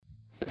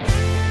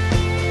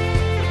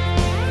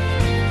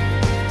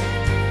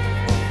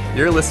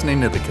You're listening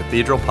to the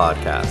Cathedral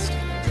Podcast.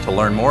 To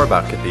learn more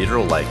about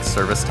Cathedral, like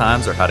service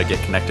times or how to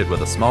get connected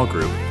with a small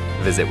group,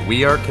 visit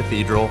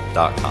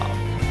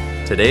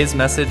wearecathedral.com. Today's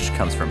message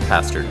comes from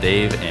Pastor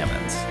Dave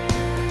Ammons.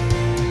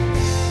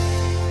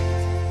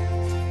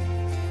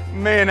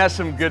 Man, that's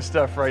some good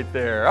stuff right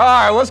there. All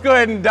right, let's go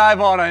ahead and dive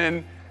on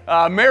in.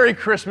 Merry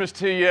Christmas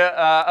to you.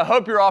 I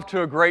hope you're off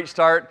to a great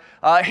start.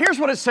 Here's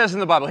what it says in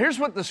the Bible. Here's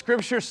what the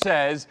scripture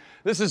says.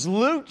 This is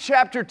Luke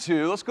chapter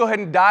 2. Let's go ahead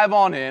and dive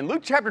on in.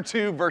 Luke chapter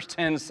 2, verse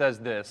 10 says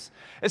this.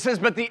 It says,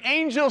 "But the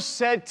angel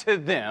said to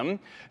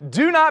them,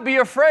 'Do not be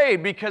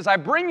afraid, because I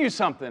bring you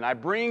something. I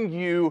bring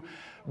you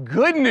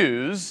good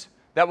news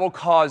that will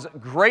cause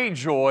great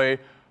joy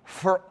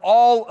for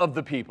all of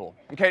the people.'"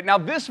 Okay, now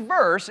this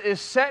verse is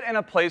set in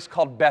a place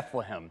called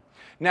Bethlehem.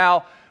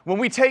 Now, when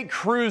we take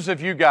crews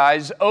of you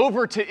guys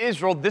over to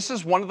Israel, this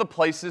is one of the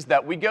places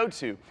that we go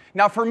to.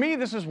 Now, for me,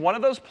 this is one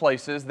of those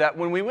places that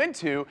when we went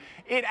to,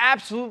 it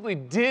absolutely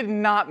did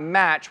not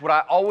match what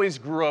I always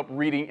grew up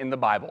reading in the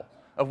Bible,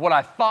 of what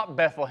I thought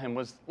Bethlehem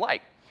was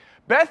like.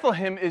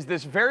 Bethlehem is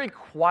this very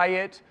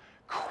quiet,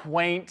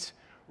 quaint,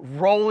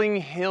 rolling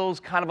hills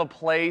kind of a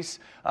place.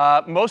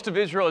 Most of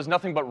Israel is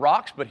nothing but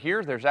rocks, but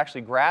here there's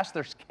actually grass,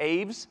 there's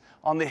caves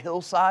on the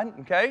hillside,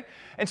 okay?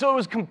 And so it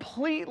was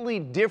completely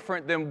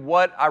different than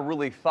what I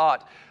really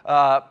thought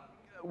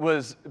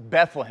was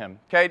Bethlehem,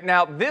 okay?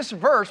 Now this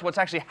verse, what's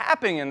actually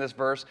happening in this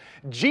verse,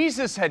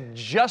 Jesus had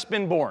just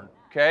been born,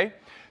 okay?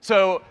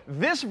 So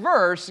this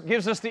verse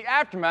gives us the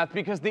aftermath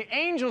because the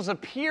angels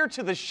appear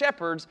to the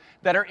shepherds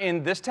that are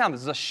in this town.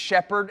 This is a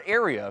shepherd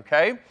area,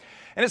 okay?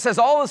 And it says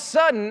all of a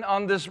sudden,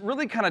 on this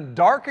really kind of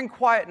dark and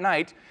quiet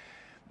night,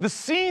 the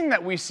scene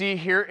that we see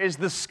here is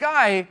the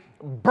sky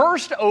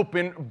burst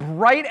open,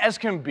 bright as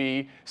can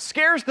be,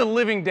 scares the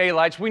living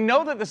daylights. We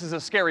know that this is a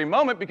scary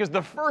moment because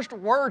the first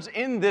words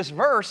in this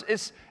verse,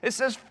 it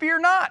says, "Fear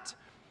not.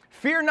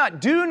 Fear not.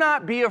 Do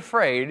not be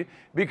afraid,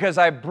 because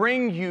I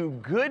bring you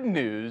good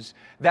news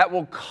that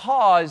will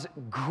cause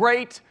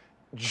great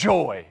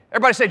joy."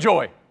 Everybody say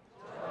joy.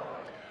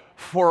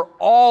 For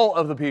all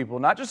of the people,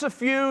 not just a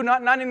few,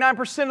 not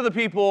 99% of the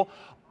people,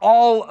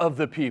 all of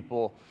the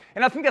people.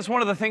 And I think that's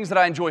one of the things that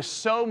I enjoy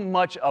so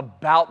much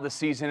about the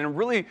season, and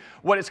really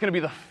what it's going to be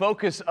the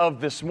focus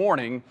of this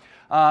morning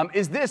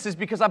is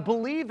because I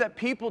believe that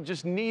people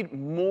just need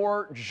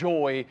more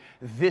joy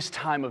this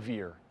time of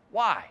year.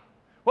 Why?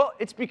 Well,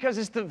 it's because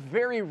it's the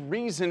very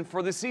reason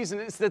for the season.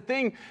 It's the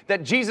thing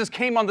that Jesus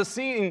came on the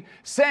scene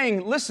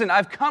saying, "Listen,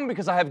 I've come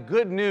because I have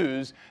good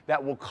news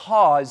that will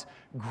cause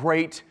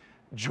great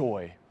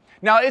joy."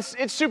 Now,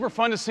 it's super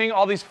fun to sing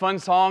all these fun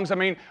songs. I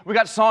mean, we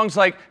got songs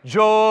like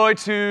 "Joy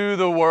to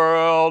the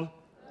World."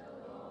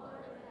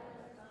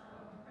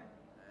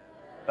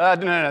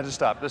 No, just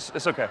stop.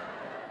 It's okay.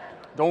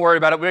 Don't worry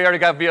about it. We already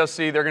got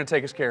VOC. They're going to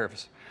take us care of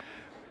us.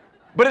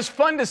 But it's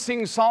fun to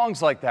sing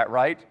songs like that,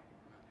 right?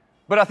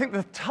 But I think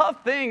the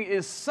tough thing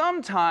is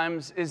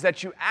sometimes is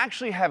that you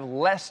actually have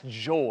less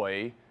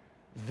joy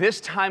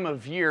this time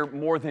of year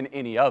more than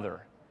any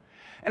other.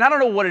 And I don't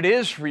know what it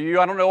is for you.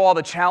 I don't know all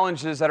the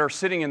challenges that are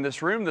sitting in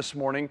this room this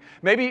morning.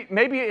 Maybe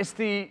it's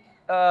the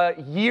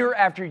year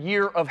after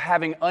year of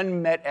having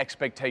unmet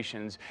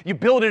expectations. You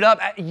build it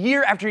up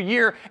year after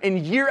year, and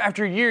year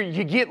after year,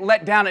 you get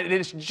let down, and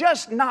it's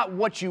just not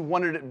what you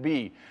wanted it to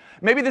be.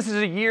 Maybe this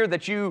is a year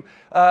that you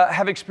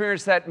have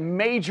experienced that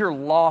major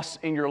loss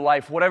in your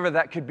life, whatever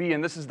that could be,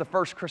 and this is the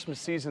first Christmas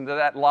season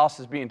that loss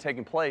is being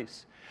taken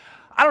place.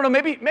 I don't know,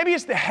 maybe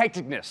it's the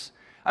hecticness.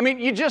 I mean,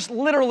 you just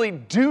literally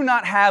do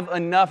not have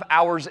enough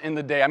hours in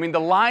the day. I mean, the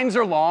lines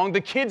are long,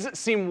 the kids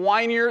seem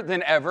whinier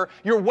than ever,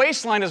 your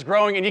waistline is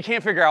growing and you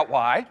can't figure out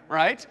why,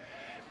 right?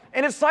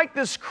 And it's like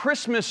this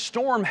Christmas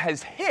storm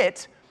has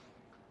hit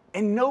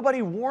and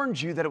nobody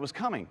warned you that it was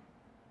coming.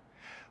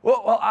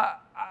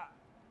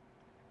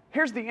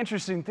 Here's the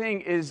interesting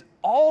thing is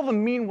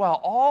meanwhile,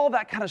 all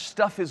that kind of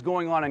stuff is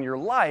going on in your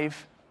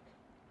life,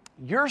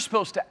 you're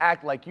supposed to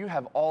act like you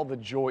have all the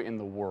joy in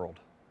the world,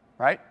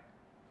 right?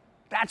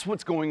 That's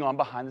what's going on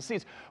behind the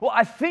scenes. Well,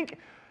 I think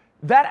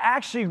that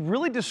actually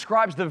really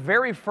describes the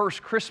very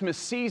first Christmas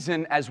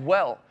season as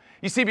well.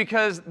 You see,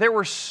 because there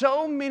were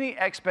so many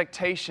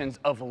expectations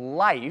of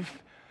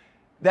life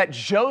that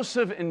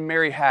Joseph and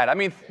Mary had. I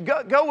mean,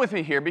 go with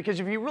me here, because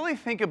if you really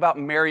think about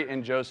Mary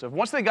and Joseph,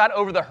 once they got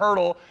over the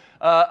hurdle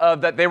of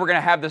that they were going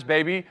to have this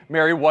baby,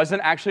 Mary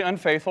wasn't actually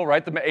unfaithful,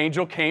 right? The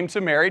angel came to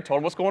Mary, told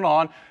him what's going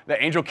on.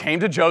 The angel came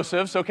to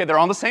Joseph, so okay, they're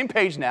on the same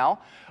page now.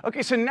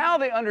 Okay, so now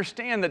they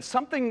understand that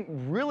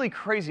something really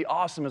crazy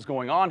awesome is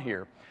going on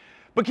here.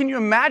 But can you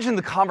imagine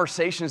the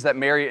conversations that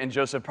Mary and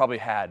Joseph probably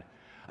had?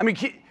 I mean,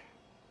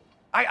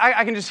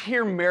 I can just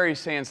hear Mary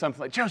saying something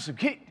like, "Joseph,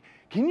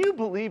 can you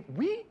believe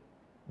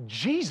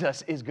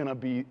Jesus is going to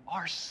be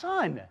our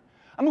son?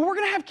 I mean, we're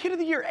going to have Kid of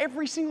the Year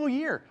every single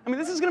year. I mean,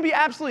 this is going to be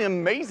absolutely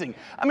amazing.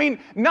 I mean,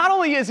 not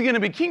only is he going to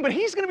be king, but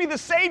he's going to be the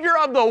savior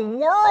of the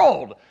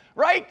world,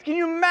 right? Can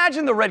you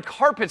imagine the red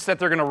carpets that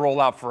they're going to roll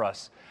out for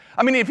us?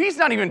 I mean, if he's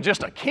not even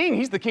just a king,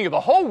 he's the king of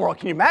the whole world.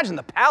 Can you imagine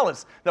the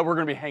palace that we're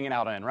going to be hanging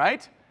out in,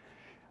 right?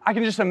 I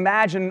can just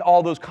imagine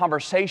all those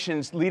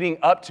conversations leading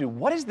up to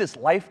what is this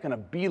life going to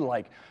be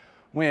like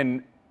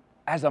when,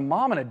 as a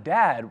mom and a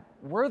dad,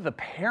 we're the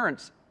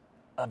parents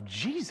of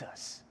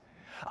Jesus.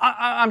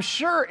 I'm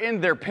sure in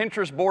their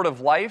Pinterest board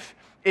of life,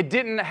 it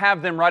didn't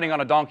have them riding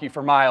on a donkey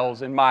for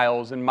miles and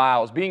miles and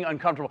miles, being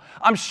uncomfortable.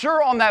 I'm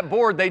sure on that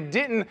board, they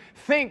didn't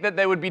think that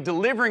they would be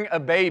delivering a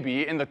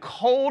baby in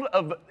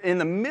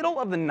the middle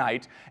of the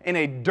night in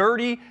a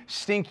dirty,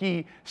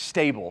 stinky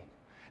stable.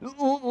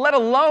 Let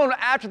alone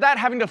after that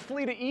having to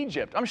flee to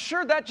Egypt. I'm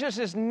sure that just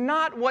is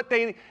not what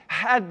they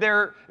had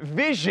their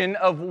vision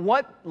of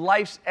what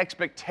life's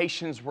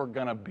expectations were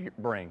going to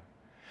bring.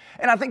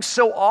 And I think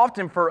so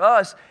often for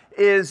us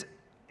is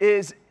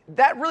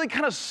that really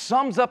kind of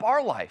sums up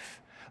our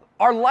life.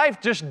 Our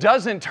life just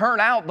doesn't turn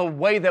out the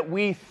way that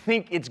we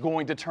think it's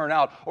going to turn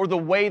out, or the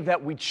way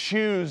that we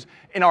choose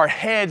in our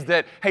heads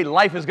that, hey,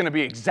 life is going to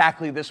be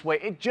exactly this way.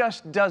 It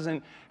just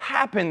doesn't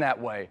happen that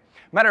way.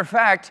 Matter of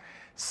fact,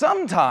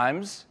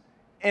 sometimes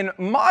in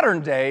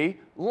modern day,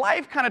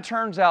 life kind of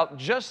turns out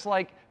just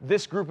like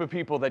this group of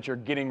people that you're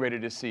getting ready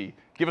to see.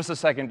 Give us a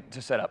second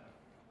to set up.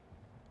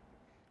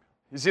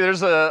 You see,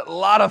 there's a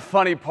lot of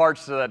funny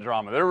parts to that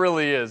drama. There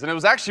really is. And it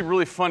was actually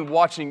really fun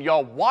watching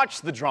y'all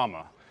watch the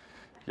drama.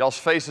 Y'all's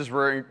faces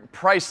were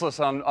priceless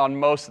on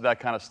most of that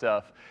kind of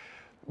stuff.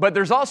 But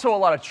there's also a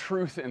lot of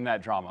truth in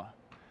that drama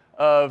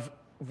of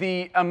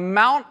the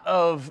amount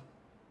of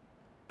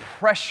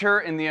pressure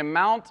and the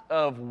amount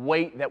of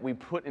weight that we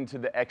put into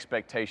the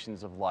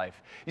expectations of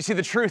life. You see,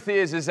 the truth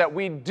is that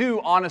we do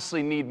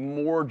honestly need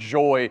more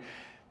joy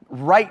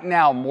right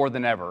now more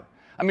than ever.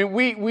 I mean,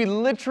 we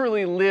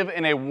literally live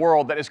in a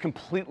world that is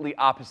completely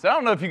opposite. I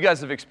don't know if you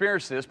guys have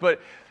experienced this, but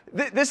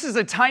this is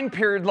a time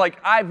period like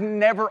I've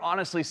never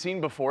honestly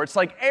seen before. It's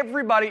like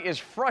everybody is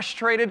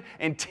frustrated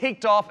and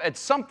ticked off at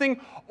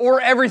something or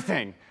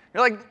everything.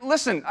 You're like,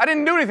 listen, I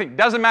didn't do anything.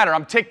 Doesn't matter.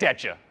 I'm ticked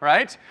at you,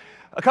 right?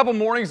 A couple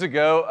mornings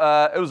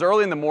ago, it was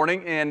early in the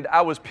morning, and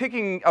I was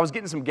getting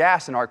some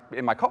gas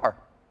in my car.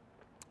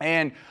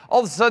 And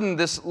all of a sudden,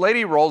 this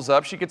lady rolls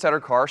up, she gets out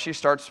her car, she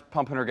starts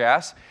pumping her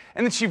gas,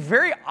 and then she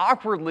very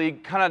awkwardly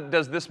kind of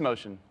does this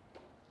motion.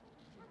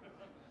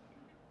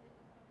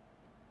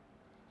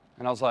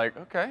 And I was like,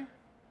 okay,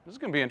 this is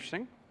going to be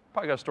interesting.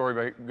 Probably got a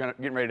story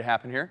getting ready to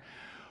happen here.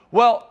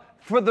 Well,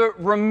 for the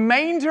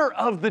remainder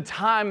of the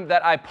time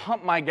that I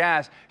pumped my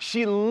gas,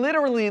 she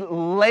literally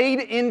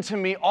laid into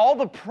me all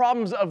the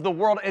problems of the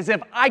world as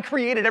if I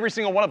created every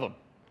single one of them.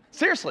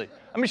 Seriously.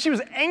 I mean, she was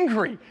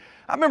angry.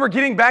 I remember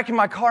getting back in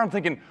my car and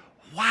thinking,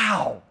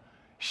 wow,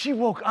 she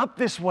woke up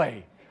this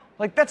way.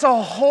 Like, that's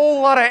a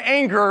whole lot of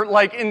anger.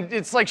 Like, and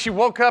it's like she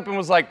woke up and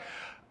was like,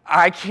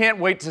 I can't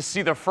wait to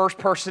see the first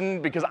person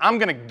because I'm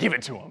going to give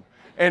it to him.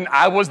 And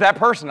I was that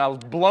person. I was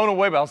blown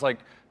away, but I was like,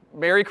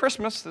 Merry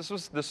Christmas.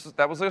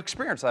 That was an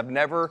experience I've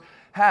never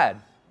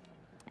had.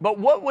 But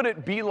what would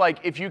it be like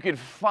if you could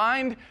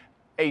find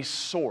a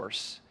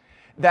source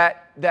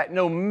that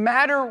no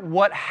matter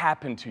what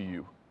happened to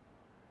you,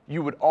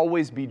 you would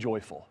always be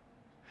joyful?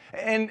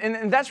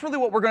 And that's really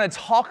what we're going to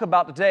talk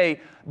about today.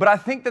 But I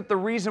think that the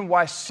reason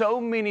why so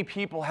many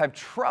people have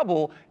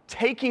trouble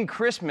taking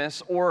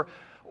Christmas or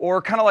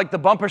kind of like the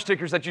bumper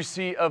stickers that you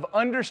see of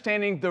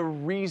understanding the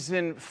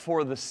reason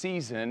for the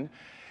season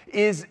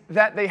is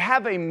that they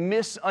have a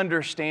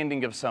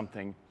misunderstanding of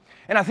something.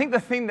 And I think the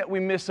thing that we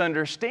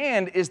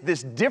misunderstand is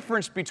this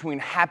difference between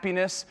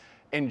happiness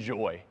and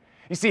joy.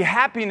 You see,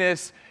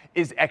 happiness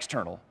is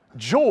external.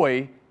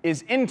 Joy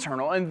is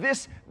internal. And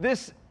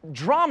this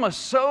drama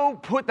so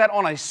put that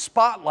on a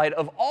spotlight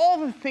of all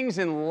the things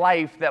in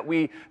life that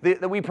we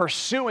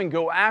pursue and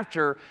go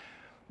after.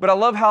 But I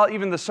love how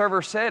even the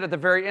server said at the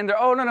very end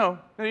there, oh, no,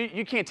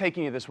 you can't take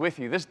any of this with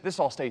you. This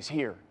all stays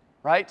here,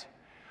 right?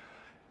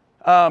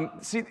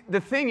 See, the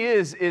thing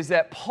is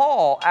that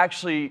Paul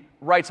actually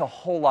writes a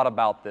whole lot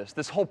about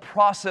this whole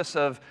process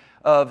of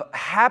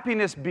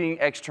happiness being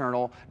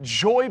external,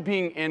 joy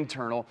being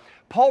internal.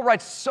 Paul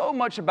writes so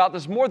much about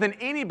this, more than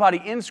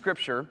anybody in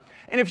Scripture.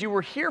 And if you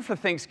were here for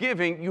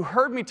Thanksgiving, you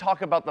heard me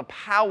talk about the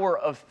power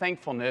of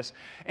thankfulness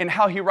and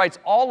how he writes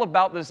all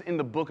about this in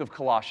the book of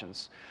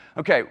Colossians.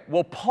 Okay,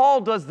 well,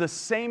 Paul does the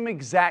same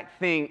exact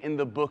thing in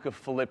the book of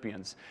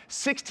Philippians.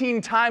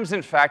 16 times,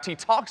 in fact, he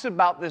talks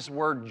about this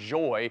word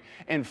joy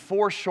in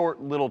 4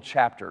 short little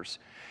chapters.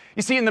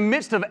 You see, in the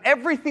midst of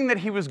everything that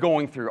he was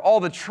going through, all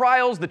the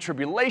trials, the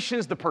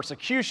tribulations, the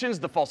persecutions,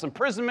 the false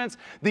imprisonments,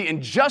 the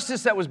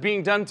injustice that was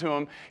being done to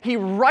him, he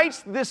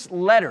writes this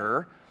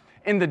letter,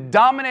 and the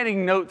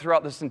dominating note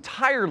throughout this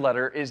entire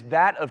letter is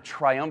that of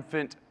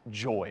triumphant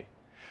joy.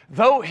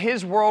 Though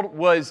his world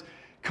was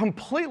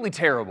completely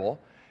terrible,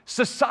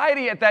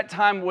 society at that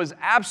time was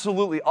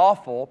absolutely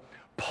awful,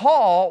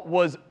 Paul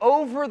was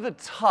over the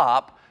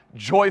top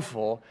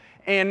joyful.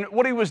 And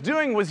what he was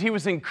doing was he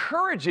was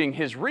encouraging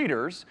his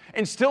readers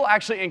and still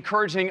actually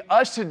encouraging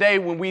us today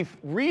when we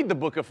read the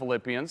book of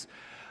Philippians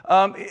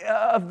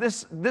of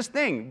this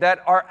thing,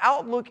 that our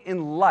outlook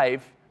in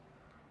life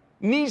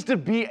needs to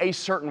be a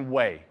certain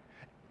way.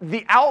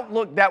 the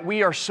outlook that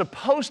we are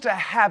supposed to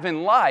have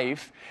in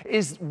life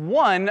is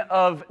one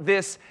of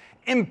this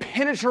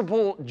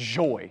impenetrable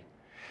joy.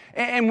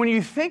 And when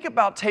you think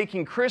about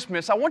taking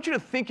Christmas, I want you to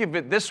think of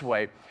it this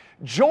way.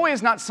 Joy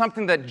is not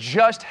something that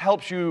just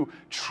helps you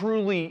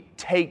truly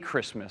take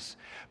Christmas,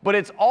 but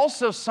it's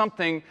also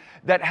something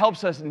that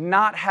helps us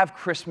not have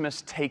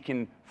Christmas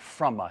taken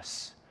from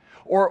us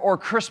or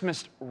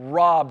Christmas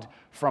robbed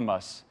from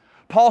us.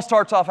 Paul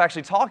starts off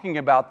actually talking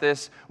about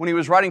this when he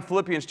was writing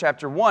Philippians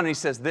chapter 1, and he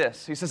says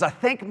this. He says, I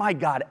thank my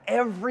God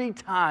every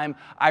time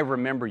I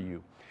remember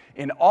you.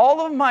 In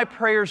all of my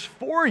prayers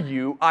for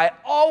you, I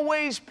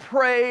always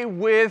pray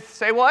with,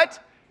 say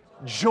what?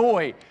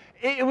 Joy.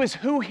 It was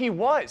who he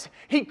was.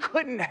 He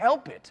couldn't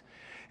help it.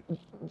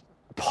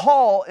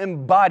 Paul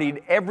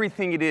embodied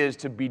everything it is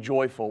to be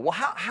joyful. Well,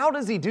 how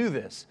does he do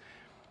this?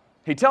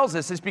 He tells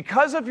us it's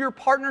because of your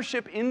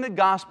partnership in the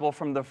gospel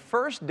from the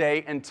first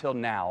day until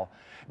now,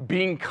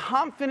 being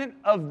confident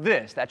of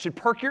this, that should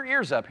perk your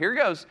ears up, here it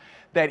goes,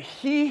 that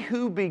he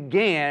who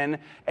began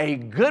a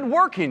good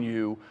work in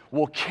you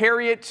will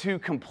carry it to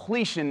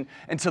completion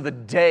until the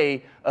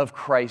day of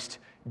Christ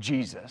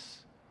Jesus.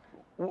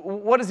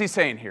 What is he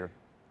saying here?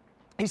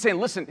 He's saying,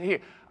 listen,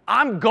 here,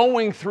 I'm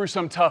going through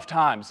some tough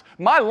times.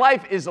 My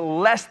life is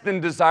less than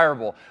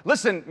desirable.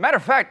 Listen, matter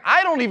of fact,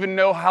 I don't even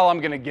know how I'm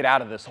going to get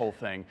out of this whole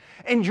thing.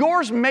 And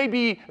yours may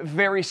be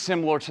very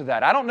similar to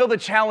that. I don't know the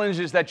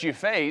challenges that you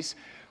face,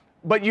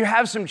 but you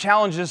have some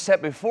challenges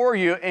set before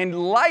you,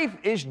 and life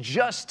is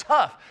just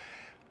tough.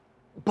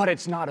 But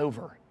it's not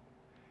over.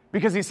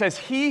 Because he says,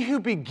 he who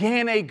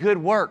began a good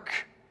work,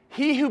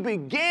 he who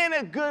began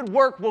a good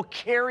work will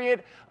carry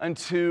it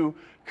unto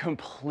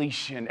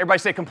completion. Everybody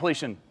say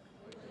completion.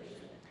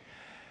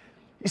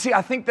 You see,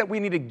 I think that we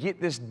need to get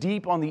this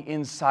deep on the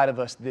inside of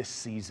us this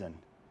season.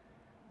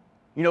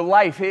 You know,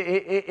 life,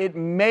 it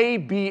may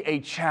be a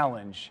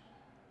challenge,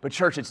 but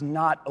church, it's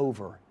not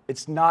over.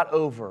 It's not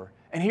over.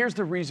 And here's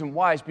the reason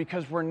why, is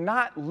because we're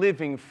not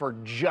living for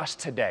just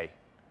today.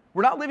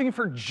 We're not living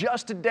for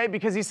just today,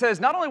 because he says,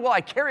 not only will I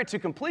carry it to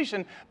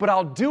completion, but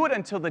I'll do it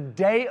until the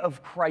day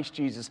of Christ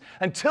Jesus.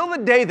 Until the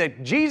day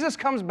that Jesus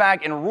comes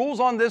back and rules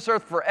on this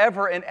earth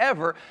forever and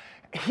ever,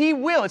 he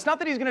will. It's not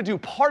that he's going to do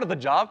part of the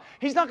job.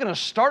 He's not going to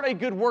start a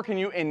good work in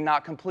you and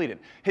not complete it.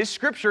 His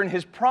scripture and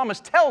his promise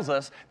tells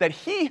us that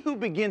he who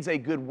begins a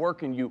good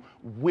work in you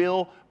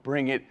will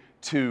bring it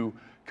to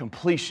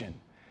completion.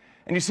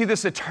 And you see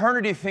this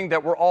eternity thing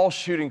that we're all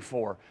shooting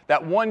for,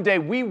 that one day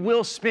we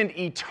will spend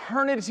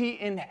eternity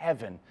in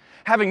heaven,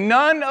 having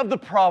none of the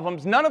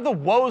problems, none of the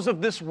woes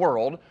of this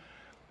world.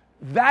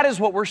 That is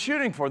what we're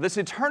shooting for. This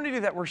eternity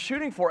that we're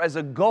shooting for as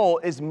a goal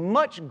is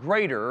much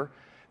greater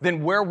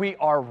than where we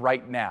are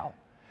right now.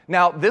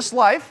 Now, this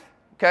life,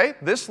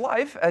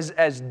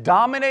 as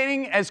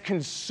dominating, as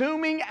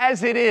consuming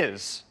as it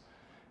is,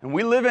 and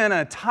we live in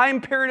a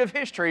time period of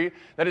history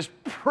that is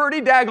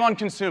pretty daggone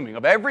consuming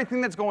of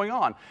everything that's going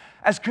on.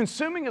 As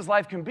consuming as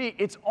life can be,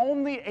 it's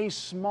only a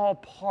small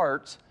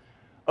part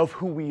of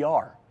who we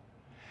are.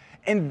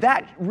 And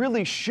that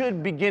really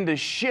should begin to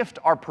shift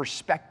our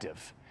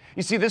perspective.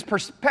 You see, this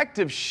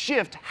perspective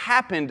shift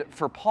happened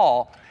for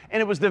Paul,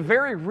 and it was the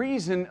very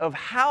reason of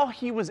how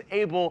he was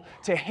able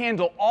to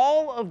handle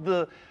all of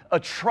the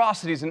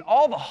atrocities and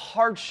all the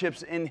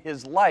hardships in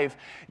his life,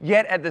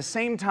 yet at the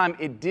same time,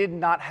 it did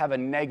not have a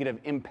negative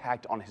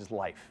impact on his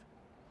life.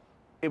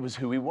 It was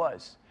who he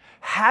was.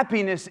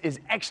 Happiness is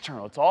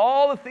external. It's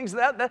all the things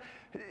that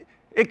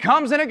it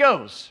comes and it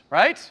goes,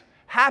 right?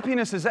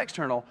 Happiness is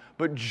external,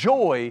 but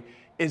joy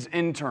is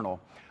internal.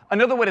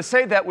 Another way to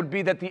say that would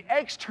be that the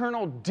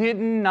external did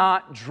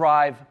not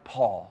drive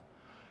Paul.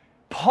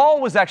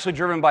 Paul was actually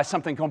driven by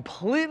something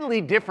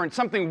completely different,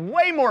 something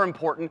way more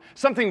important,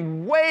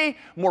 something way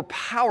more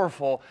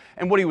powerful,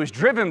 and what he was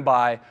driven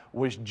by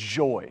was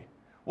joy.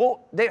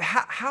 Well,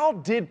 how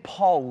did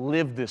Paul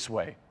live this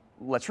way?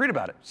 Let's read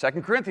about it.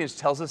 2 Corinthians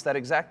tells us that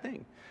exact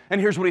thing.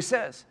 And here's what he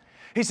says.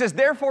 He says,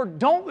 therefore,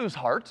 don't lose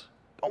heart.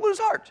 Don't lose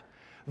heart.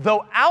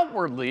 Though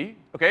outwardly,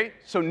 okay,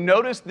 so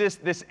notice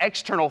this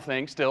external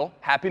thing still.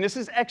 Happiness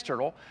is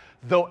external.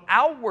 Though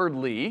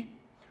outwardly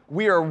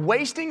we are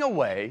wasting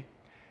away,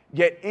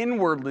 yet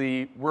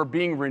inwardly we're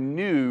being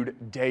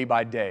renewed day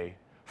by day.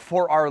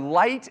 For our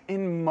light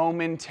and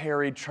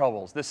momentary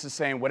troubles. This is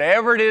saying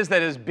whatever it is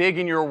that is big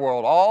in your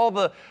world, all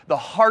the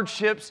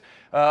hardships,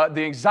 the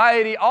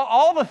anxiety,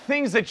 all the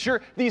things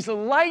that these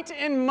light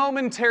and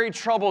momentary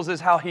troubles is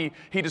how he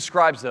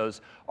describes those,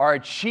 are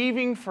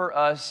achieving for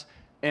us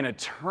an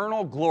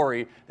eternal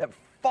glory that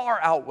far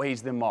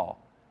outweighs them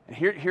all. And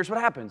here's what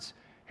happens.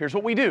 Here's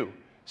what we do.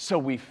 So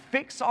we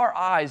fix our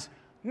eyes,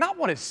 not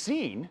what is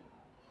seen,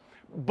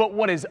 but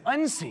what is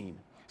unseen.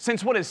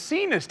 Since what is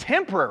seen is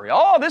temporary.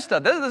 All this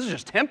stuff, this is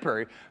just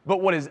temporary.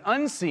 But what is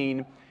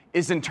unseen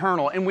is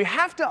internal. And we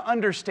have to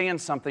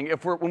understand something.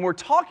 When we're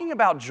talking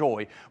about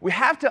joy, we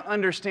have to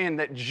understand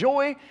that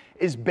joy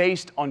is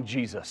based on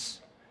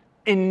Jesus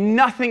and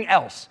nothing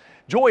else.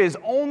 Joy is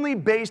only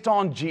based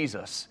on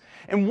Jesus.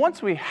 And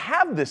once we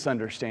have this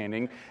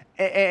understanding,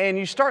 and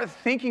you start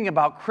thinking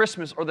about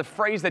Christmas, or the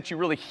phrase that you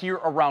really hear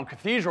around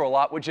Cathedral a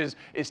lot, which is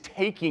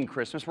taking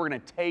Christmas. We're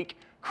going to take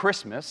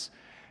Christmas.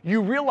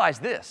 You realize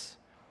this,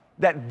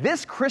 that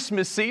this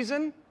Christmas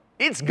season,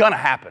 it's going to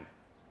happen.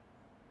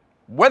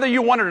 Whether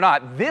you want it or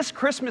not, this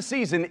Christmas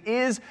season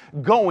is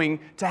going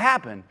to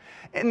happen.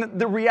 And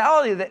the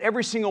reality that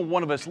every single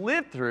one of us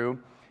lived through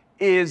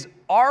is,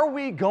 are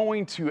we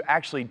going to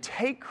actually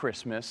take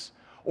Christmas,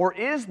 or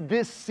is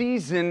this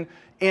season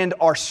and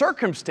our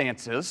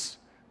circumstances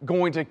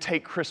going to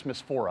take Christmas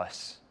for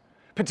us?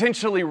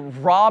 Potentially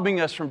robbing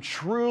us from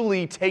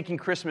truly taking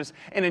Christmas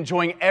and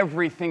enjoying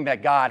everything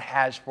that God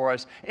has for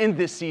us in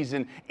this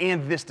season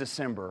and this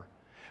December.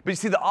 But you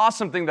see, the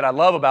awesome thing that I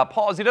love about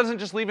Paul is he doesn't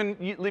just leave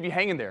you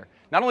hanging there.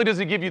 Not only does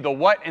he give you the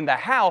what and the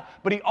how,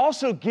 but he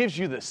also gives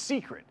you the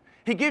secret.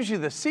 He gives you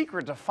the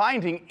secret to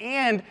finding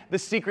and the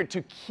secret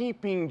to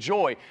keeping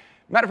joy.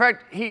 Matter of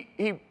fact,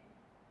 he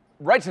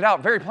writes it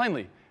out very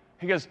plainly.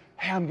 He goes,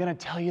 hey, I'm going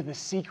to tell you the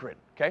secret.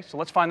 Okay, so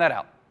let's find that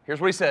out.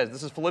 Here's what he says.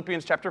 This is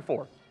Philippians chapter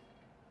 4.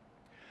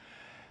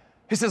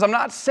 He says, I'm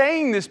not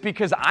saying this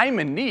because I'm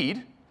in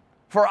need,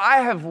 for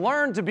I have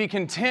learned to be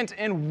content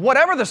in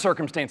whatever the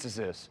circumstances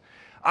is.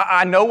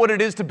 I know what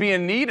it is to be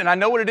in need, and I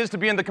know what it is to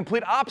be in the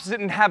complete opposite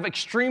and have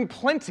extreme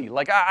plenty.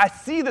 Like, I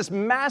see this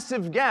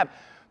massive gap.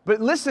 But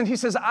listen, he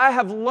says, I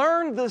have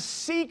learned the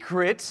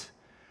secret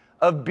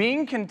of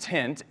being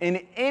content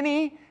in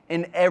any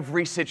and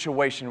every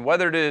situation,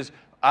 whether it is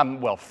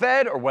I'm well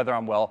fed, or whether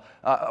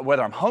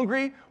I'm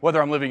hungry,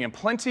 whether I'm living in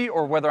plenty,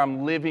 or whether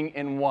I'm living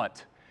in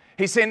want.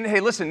 He's saying, hey,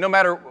 listen, no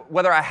matter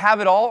whether I have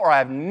it all or I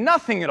have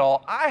nothing at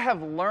all, I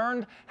have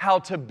learned how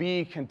to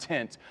be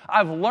content.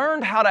 I've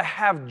learned how to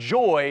have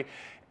joy.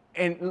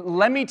 And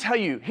let me tell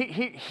you,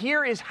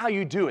 here is how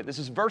you do it. This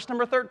is verse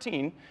number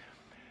 13.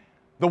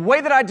 The way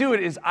that I do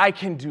it is I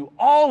can do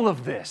all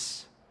of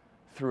this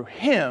through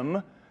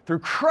Him, through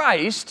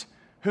Christ,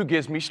 who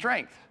gives me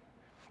strength.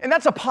 And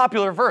that's a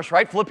popular verse,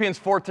 right? Philippians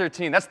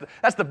 4:13.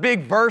 That's the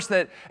big verse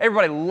that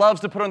everybody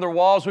loves to put on their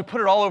walls. We put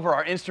it all over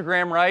our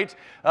Instagram, right?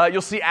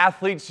 You'll see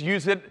athletes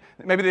use it.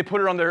 Maybe they put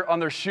it on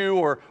their shoe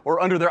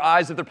or under their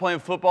eyes if they're playing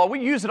football.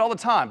 We use it all the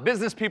time.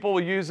 Business people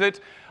will use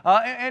it.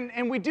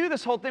 And we do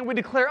this whole thing. We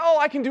declare, oh,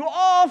 I can do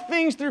all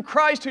things through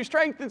Christ who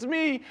strengthens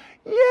me.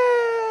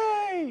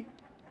 Yay!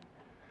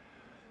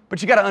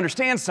 But you got to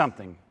understand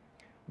something.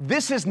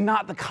 This is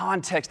not the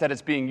context that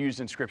it's being used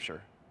in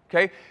Scripture.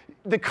 Okay?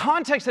 The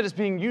context that is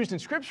being used in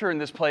Scripture in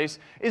this place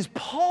is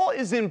Paul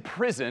is in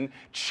prison,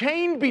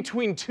 chained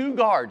between two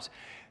guards.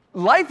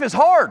 Life is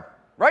hard,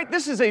 right?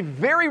 This is a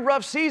very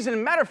rough season. As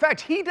a matter of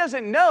fact, he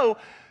doesn't know,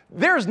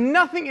 there's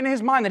nothing in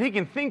his mind that he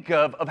can think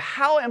of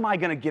how am I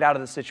going to get out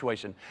of this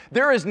situation.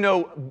 There is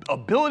no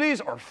abilities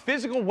or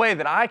physical way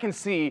that I can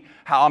see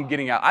how I'm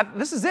getting out.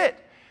 This is it.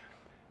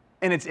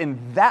 And it's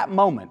in that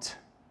moment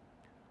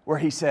where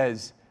he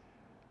says,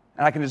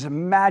 and I can just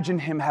imagine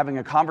him having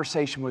a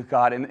conversation with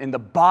God in the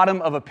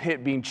bottom of a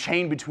pit, being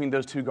chained between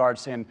those two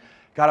guards, saying,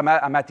 God,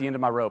 I'm at the end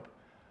of my rope.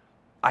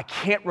 I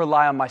can't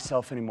rely on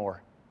myself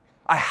anymore.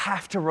 I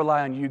have to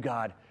rely on you,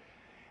 God.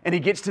 And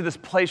he gets to this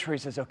place where he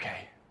says,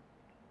 okay,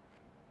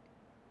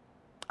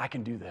 I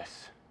can do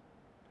this.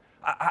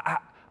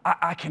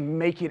 I can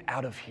make it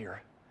out of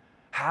here.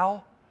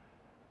 How?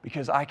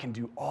 Because I can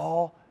do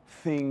all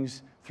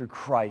things through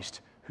Christ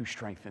who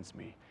strengthens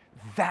me.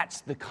 That's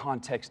the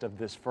context of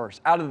this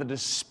verse, out of the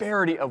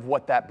disparity of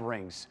what that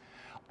brings.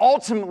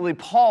 Ultimately,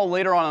 Paul,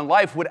 later on in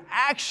life, would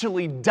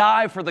actually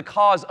die for the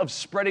cause of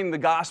spreading the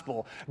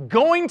gospel,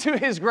 going to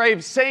his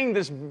grave saying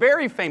this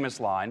very famous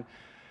line,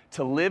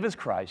 to live is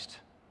Christ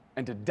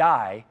and to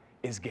die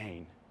is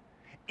gain.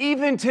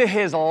 Even to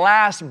his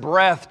last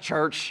breath,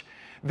 church,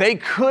 they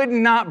could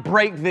not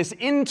break this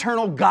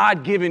internal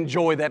God-given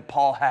joy that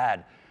Paul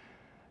had.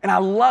 And I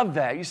love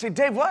that. You say,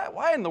 Dave,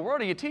 why in the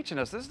world are you teaching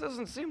us? This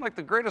doesn't seem like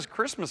the greatest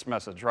Christmas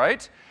message,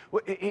 right?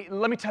 Well,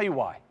 let me tell you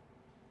why.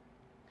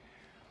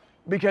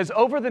 Because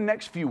over the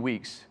next few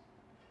weeks,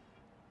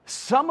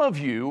 some of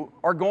you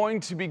are going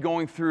to be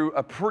going through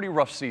a pretty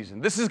rough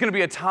season. This is going to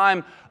be a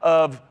time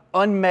of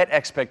unmet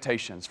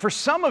expectations. For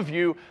some of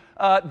you,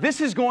 this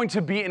is going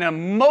to be an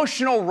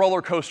emotional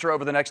roller coaster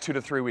over the next 2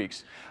 to 3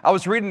 weeks. I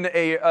was reading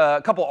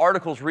a couple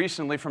articles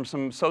recently from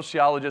some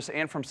sociologists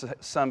and from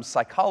some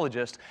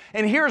psychologists,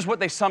 and here's what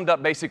they summed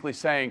up basically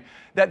saying,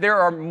 that there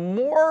are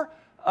more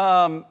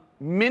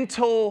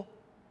mental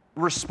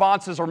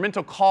responses or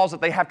mental calls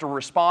that they have to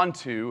respond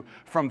to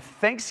from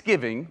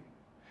Thanksgiving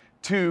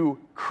to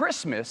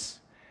Christmas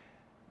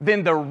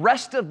than the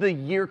rest of the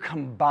year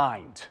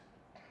combined.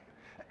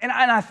 And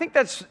I think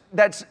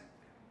that's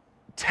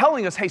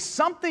telling us, hey,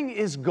 something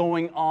is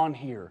going on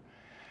here.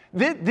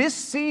 This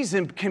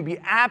season can be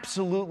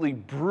absolutely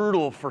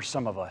brutal for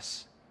some of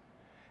us.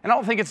 And I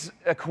don't think it's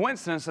a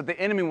coincidence that the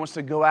enemy wants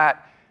to go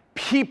at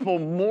people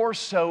more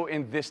so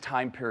in this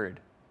time period.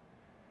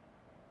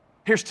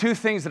 Here's 2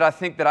 things that I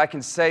think that I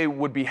can say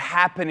would be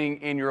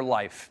happening in your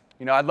life.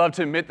 You know, I'd love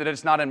to admit that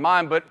it's not in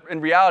mine, but in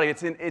reality,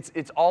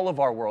 it's all of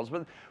our worlds.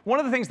 But one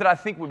of the things that I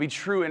think would be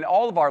true in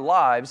all of our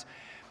lives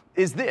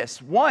is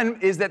this. One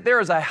is that there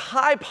is a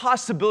high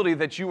possibility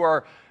that you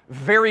are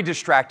very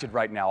distracted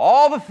right now.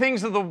 All the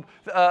things of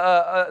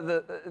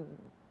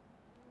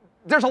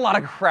there's a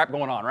lot of crap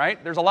going on,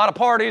 right? There's a lot of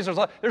parties. There's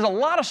a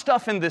lot of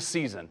stuff in this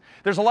season.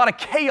 There's a lot of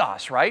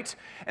chaos, right?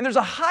 And there's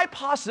a high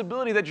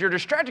possibility that you're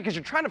distracted because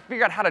you're trying to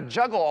figure out how to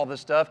juggle all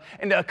this stuff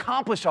and to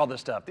accomplish all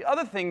this stuff. The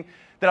other thing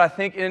that I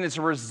think, and it's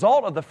a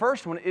result of the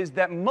first one, is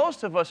that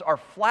most of us are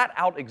flat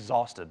out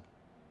exhausted,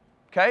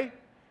 okay?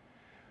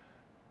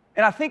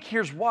 And I think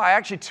here's why.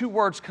 Actually, two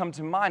words come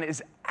to mind,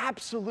 is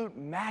absolute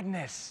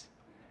madness.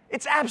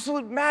 It's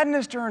absolute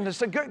madness during this.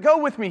 So go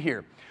with me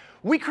here.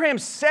 We cram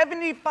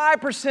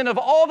 75% of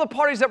all the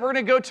parties that we're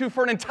going to go to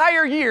for an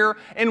entire year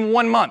in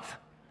 1 month.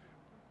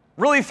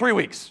 Really 3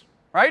 weeks,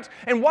 right?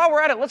 And while we're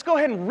at it, let's go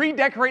ahead and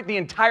redecorate the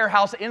entire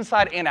house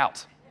inside and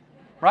out,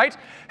 right?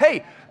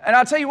 Hey, and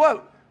I'll tell you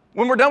what,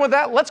 when we're done with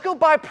that, let's go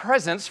buy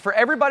presents for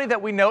everybody that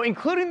we know,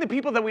 including the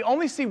people that we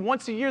only see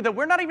once a year that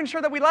we're not even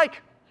sure that we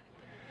like.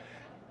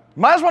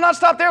 Might as well not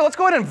stop there. Let's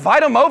go ahead and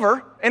invite them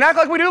over and act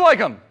like we do like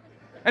them.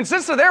 And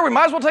since they're there, we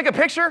might as well take a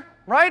picture,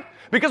 right?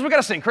 Because we got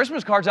to send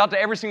Christmas cards out to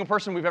every single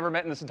person we've ever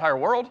met in this entire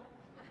world,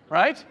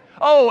 right?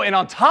 Oh, and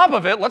on top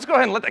of it, let's go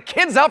ahead and let the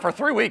kids out for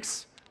 3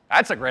 weeks.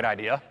 That's a great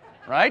idea,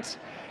 right?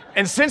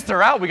 And since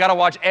they're out, we got to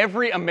watch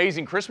every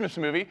amazing Christmas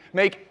movie,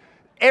 make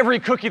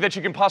every cookie that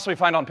you can possibly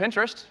find on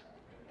Pinterest.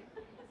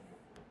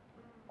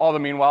 All the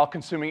meanwhile,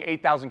 consuming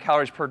 8,000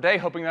 calories per day,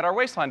 hoping that our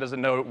waistline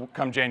doesn't know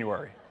come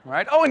January.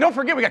 Right? Oh, and don't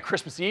forget, we got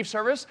Christmas Eve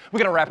service. We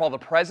got to wrap all the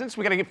presents.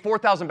 We got to get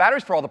 4,000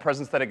 batteries for all the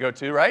presents that it go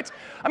to, right?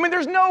 I mean,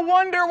 there's no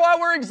wonder why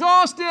we're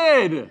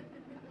exhausted.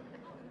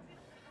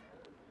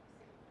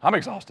 I'm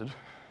exhausted.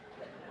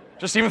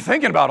 Just even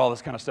thinking about all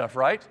this kind of stuff,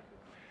 right?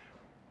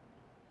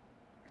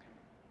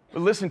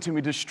 But listen to me,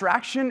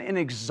 distraction and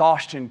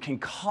exhaustion can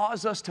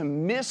cause us to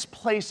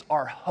misplace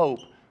our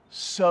hope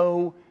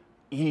so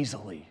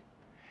easily.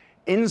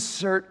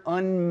 Insert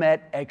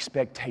unmet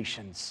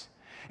expectations.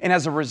 And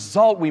as a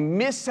result, we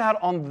miss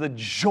out on the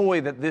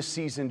joy that this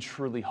season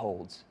truly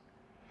holds.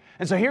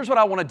 And so here's what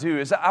I want to do,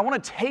 is I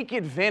want to take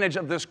advantage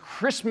of this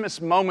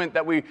Christmas moment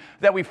that we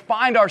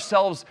find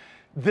ourselves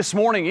this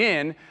morning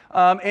in,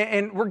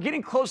 and we're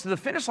getting close to the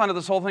finish line of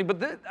this whole thing,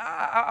 but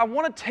I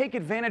want to take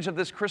advantage of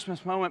this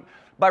Christmas moment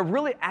by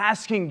really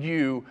asking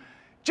you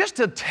just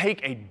to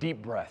take a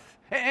deep breath.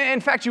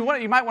 In fact, you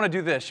might want to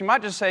do this. You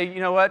might just say,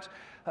 you know what,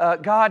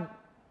 God,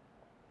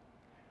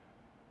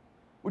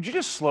 would you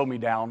just slow me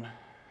down?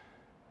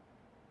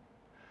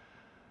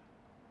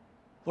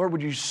 Lord,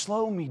 would you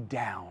slow me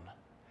down?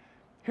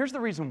 Here's the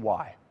reason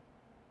why.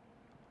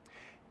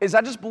 Is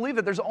I just believe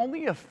that there's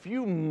only a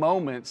few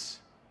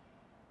moments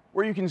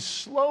where you can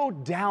slow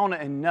down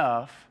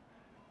enough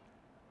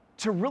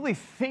to really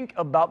think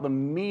about the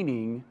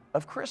meaning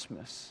of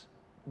Christmas.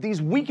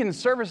 These weekend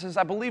services,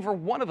 I believe, are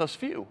one of those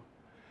few.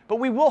 But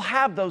we will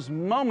have those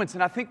moments,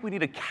 and I think we need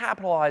to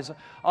capitalize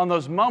on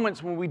those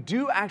moments when we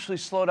do actually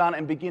slow down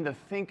and begin to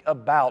think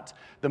about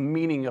the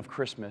meaning of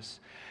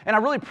Christmas. And I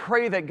really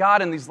pray that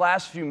God in these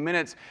last few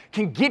minutes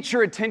can get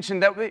your attention,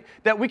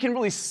 that we can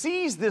really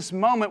seize this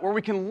moment where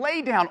we can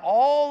lay down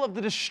all of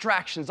the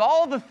distractions,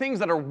 all of the things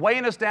that are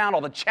weighing us down,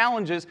 all the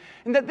challenges,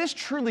 and that this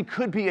truly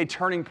could be a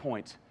turning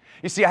point.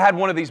 You see, I had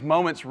one of these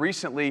moments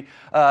recently.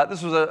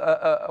 This was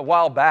a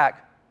while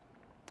back.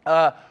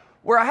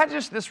 Where I had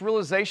just this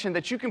realization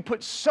that you can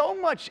put so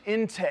much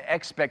into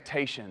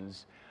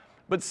expectations,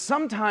 but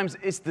sometimes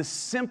it's the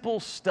simple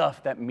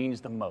stuff that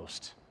means the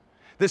most.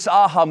 This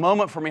aha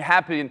moment for me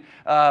happened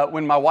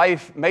when my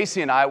wife,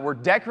 Macy, and I were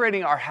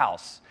decorating our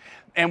house.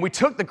 And we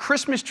took the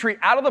Christmas tree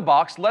out of the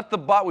box,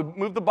 we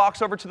moved the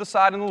box over to the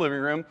side in the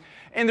living room,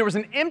 and there was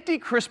an empty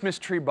Christmas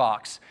tree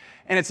box.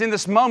 And it's in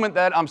this moment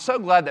that I'm so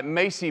glad that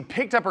Macy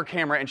picked up her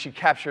camera and she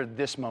captured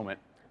this moment.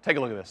 Take a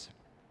look at this.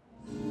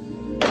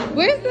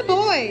 Where's the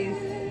boys?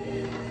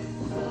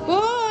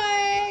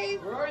 Boys!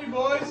 Where are you,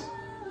 boys?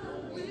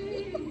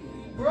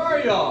 Where are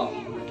y'all?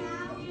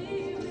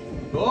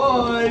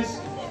 Boys!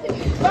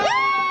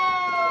 Oh!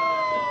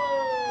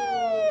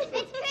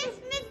 It's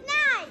Christmas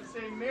night!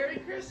 Say Merry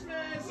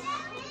Christmas!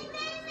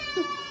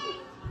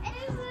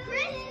 It's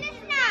Christmas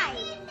night!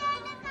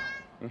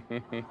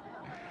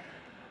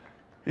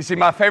 You see,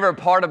 my favorite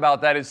part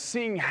about that is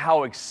seeing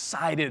how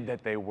excited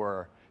that they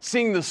were.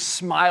 Seeing the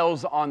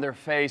smiles on their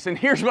face. And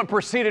here's what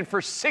proceeded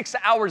for 6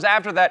 hours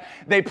after that.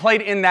 They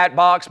played in that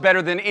box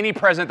better than any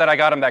present that I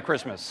got them that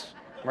Christmas,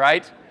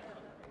 right?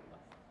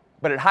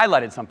 But it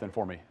highlighted something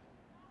for me.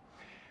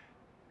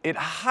 It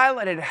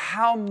highlighted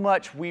how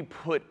much we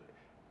put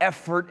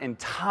effort and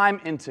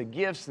time into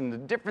gifts and the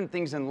different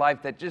things in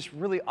life that just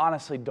really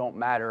honestly don't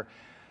matter.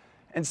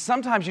 And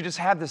sometimes you just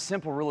have this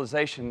simple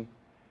realization,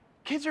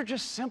 kids are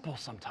just simple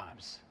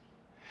sometimes.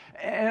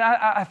 And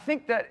I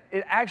think that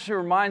it actually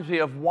reminds me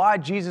of why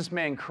Jesus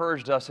may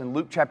encouraged us in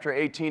Luke chapter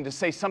 18 to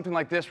say something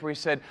like this, where he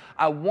said,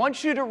 I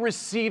want you to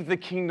receive the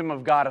kingdom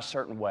of God a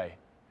certain way.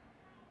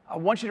 I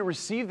want you to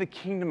receive the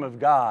kingdom of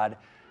God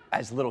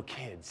as little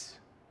kids.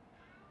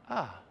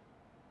 I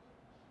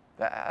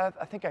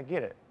think I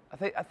get it.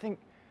 I think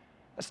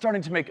That's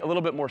starting to make a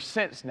little bit more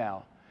sense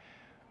now.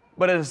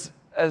 But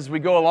as we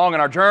go along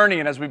in our journey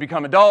and as we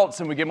become adults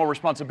and we get more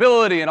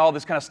responsibility and all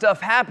this kind of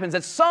stuff happens,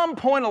 at some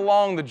point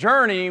along the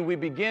journey, we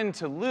begin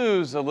to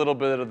lose a little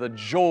bit of the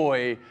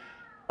joy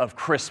of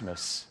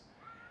Christmas.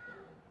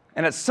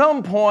 And at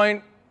some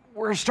point,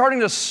 we're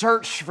starting to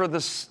search for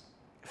this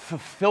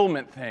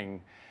fulfillment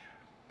thing.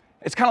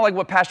 It's kind of like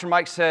what Pastor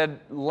Mike said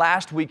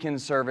last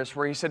weekend's service,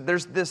 where he said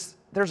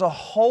there's a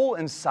hole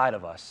inside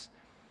of us.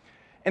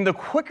 And the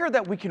quicker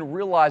that we can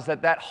realize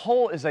that that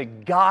hole is a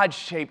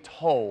God-shaped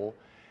hole,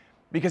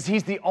 because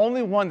he's the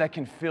only one that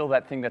can fill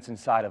that thing that's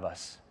inside of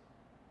us.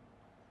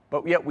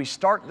 But yet we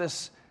start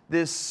this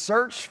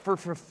search for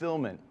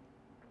fulfillment.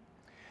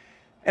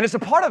 And it's a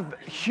part of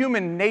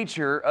human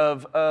nature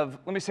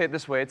let me say it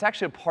this way, it's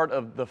actually a part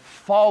of the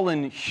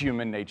fallen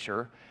human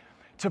nature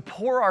to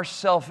pour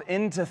ourselves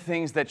into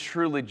things that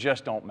truly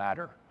just don't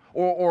matter.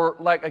 Or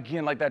like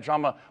that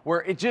drama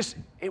where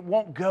it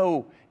won't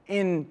go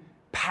in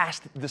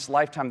past this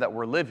lifetime that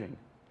we're living.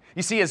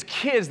 You see, as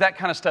kids, that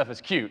kind of stuff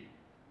is cute.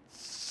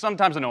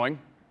 Sometimes annoying,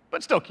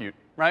 but still cute,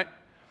 right?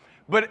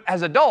 But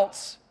as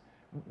adults,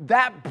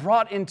 that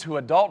brought into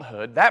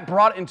adulthood, that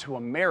brought into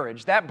a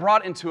marriage, that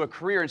brought into a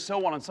career, and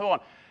so on and so on.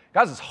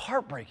 Guys, it's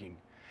heartbreaking.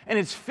 And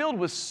it's filled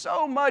with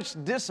so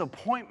much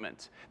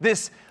disappointment.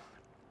 This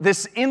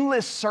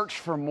endless search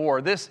for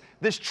more, this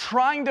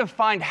trying to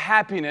find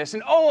happiness,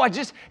 and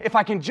if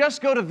I can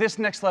just go to this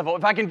next level,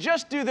 if I can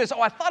just do this,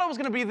 I thought it was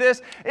gonna be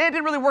this, it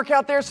didn't really work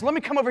out there, so let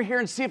me come over here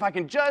and see if I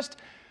can just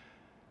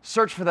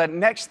search for that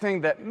next thing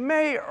that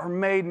may or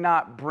may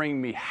not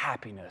bring me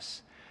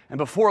happiness. And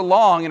before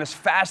long, and as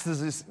fast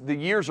as the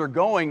years are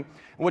going,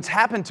 what's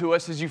happened to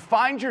us is you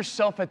find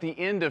yourself at the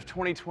end of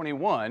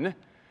 2021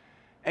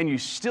 and you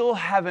still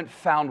haven't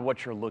found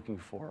what you're looking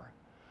for.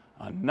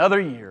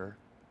 Another year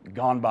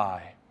gone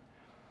by.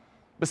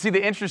 But see,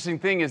 the interesting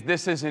thing is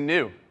this isn't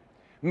new.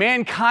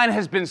 Mankind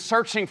has been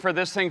searching for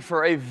this thing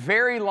for a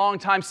very long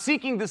time,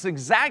 seeking this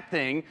exact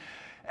thing.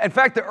 In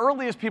fact, the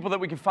earliest people that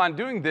we can find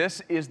doing this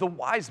is the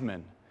wise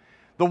men.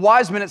 The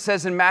wise men, it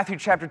says in Matthew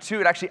chapter 2,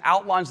 it actually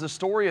outlines the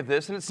story of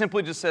this, and it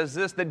simply just says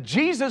this, that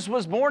Jesus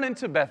was born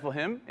into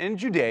Bethlehem in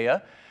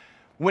Judea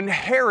when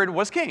Herod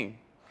was king.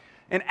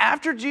 And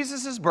after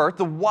Jesus' birth,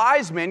 the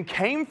wise men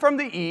came from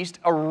the east,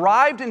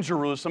 arrived in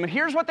Jerusalem, and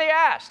here's what they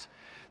asked.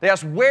 They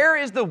asked, "Where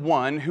is the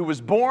one who was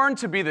born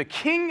to be the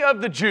King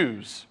of the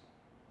Jews?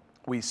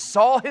 We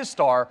saw his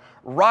star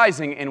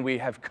rising, and we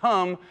have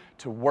come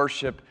to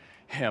worship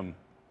him."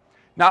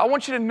 Now, I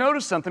want you to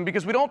notice something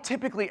because we don't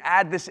typically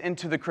add this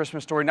into the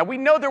Christmas story. Now, we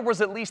know there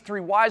was at least 3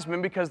 wise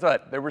men because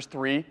there was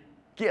 3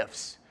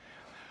 gifts.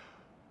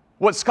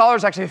 What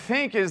scholars actually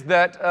think is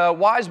that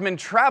wise men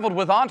traveled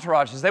with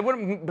entourages. They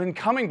wouldn't have been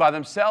coming by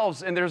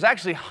themselves, and there's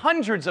actually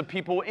hundreds of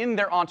people in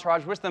their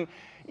entourage with them,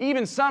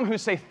 even some who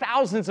say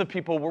thousands of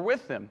people were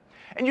with them.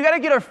 And you got to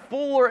get a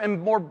fuller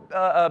and more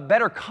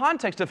better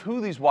context of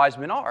who these wise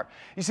men are.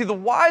 You see, the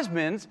wise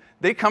men,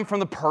 they come from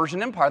the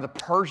Persian Empire, the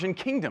Persian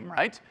kingdom,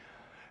 right?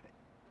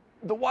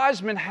 The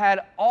wise men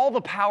had all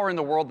the power in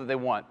the world that they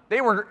want.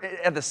 They were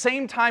at the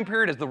same time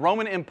period as the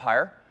Roman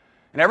Empire.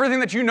 And everything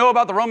that you know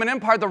about the Roman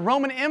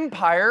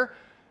Empire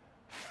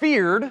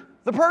feared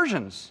the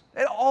Persians.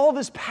 They had all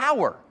this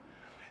power.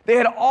 They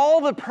had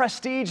all the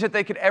prestige that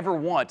they could ever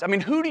want. I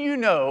mean, who do you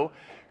know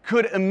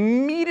could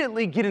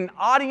immediately get an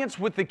audience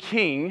with the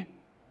king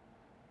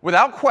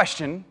without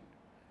question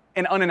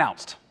and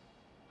unannounced?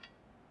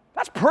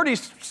 That's pretty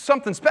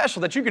something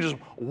special that you could just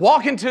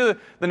walk into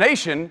the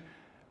nation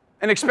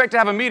and expect to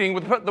have a meeting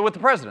with the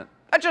president.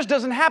 That just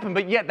doesn't happen,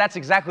 but yet that's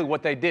exactly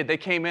what they did. They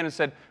came in and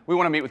said, "We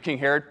want to meet with King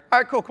Herod." "All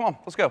right, cool, come on,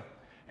 let's go."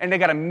 And they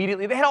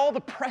had all the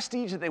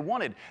prestige that they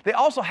wanted. They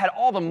also had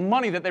all the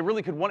money that they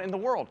really could want in the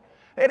world.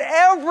 They had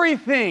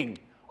everything,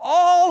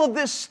 all of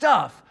this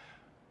stuff,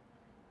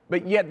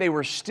 but yet they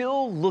were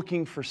still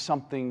looking for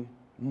something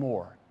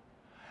more.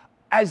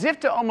 As if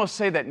to almost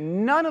say that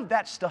none of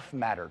that stuff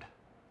mattered.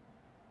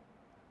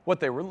 What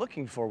they were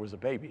looking for was a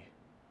baby.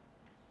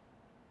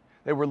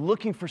 They were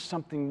looking for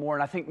something more,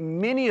 and I think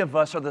many of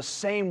us are the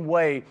same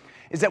way,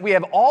 is that we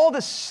have all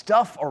this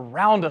stuff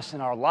around us in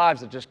our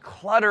lives that just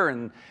clutter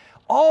and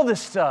all this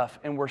stuff,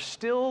 and we're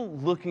still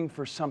looking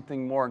for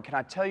something more. And can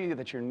I tell you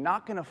that you're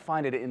not going to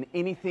find it in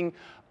anything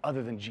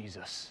other than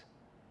Jesus?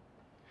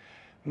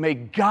 May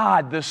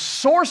God, the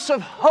source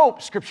of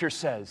hope, Scripture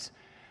says,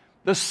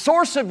 the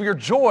source of your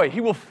joy, He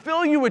will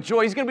fill you with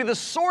joy. He's going to be the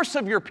source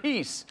of your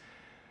peace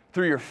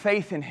through your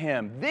faith in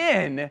Him.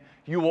 Then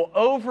you will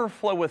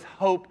overflow with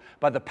hope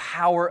by the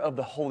power of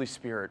the Holy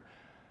Spirit,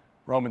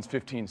 Romans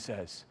 15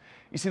 says.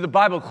 You see, the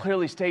Bible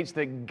clearly states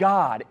that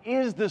God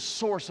is the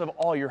source of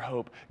all your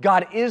hope.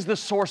 God is the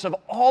source of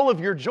all of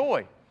your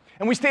joy.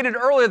 And we stated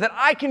earlier that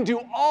I can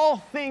do all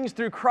things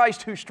through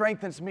Christ who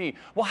strengthens me.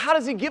 Well, how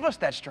does He give us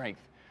that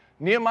strength?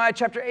 Nehemiah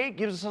chapter 8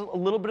 gives us a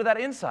little bit of that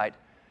insight.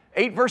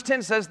 8 verse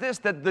 10 says this,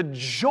 that the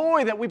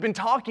joy that we've been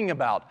talking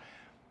about,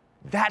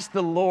 that's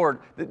the Lord.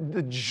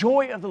 The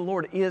joy of the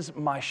Lord is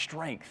my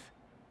strength.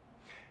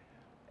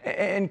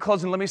 In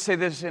closing, let me say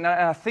this, and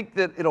I think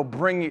that it'll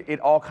bring it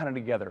all kind of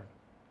together.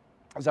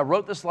 As I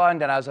wrote this line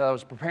down, as I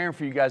was preparing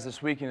for you guys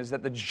this weekend, is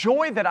that the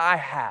joy that I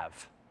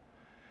have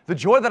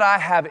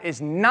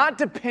is not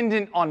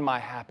dependent on my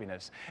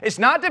happiness. It's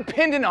not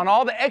dependent on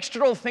all the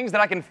external things that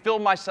I can fill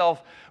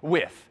myself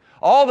with,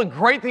 all the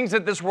great things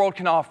that this world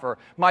can offer.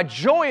 My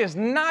joy is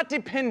not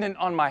dependent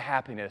on my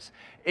happiness.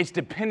 It's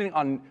dependent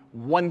on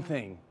one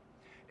thing.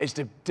 It's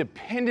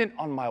dependent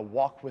on my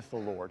walk with the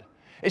Lord.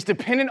 It's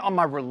dependent on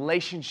my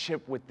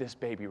relationship with this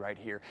baby right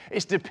here.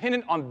 It's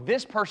dependent on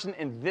this person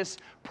and this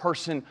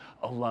person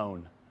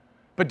alone.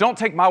 But don't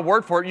take my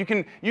word for it. You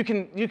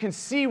can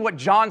see what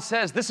John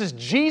says. This is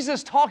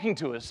Jesus talking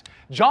to us.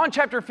 John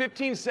chapter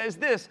 15 says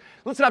this.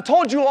 Listen, I've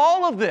told you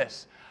all of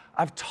this.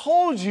 I've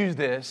told you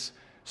this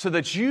so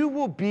that you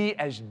will be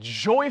as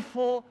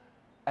joyful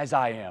as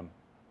I am.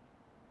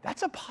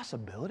 That's a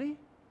possibility?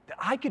 That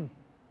I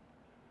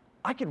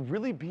could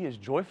really be as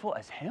joyful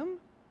as him?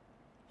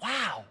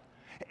 Wow.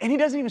 And he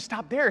doesn't even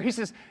stop there. He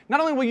says, not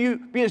only will you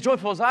be as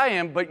joyful as I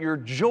am, but your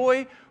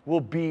joy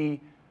will be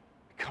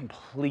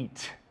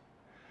complete.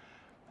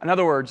 In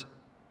other words,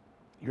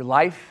 your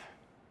life,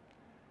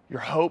 your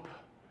hope,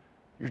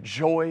 your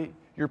joy,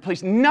 your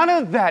peace, none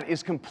of that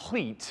is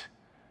complete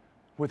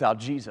without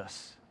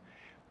Jesus.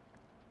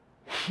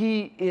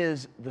 He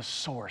is the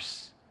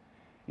source.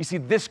 You see,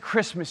 this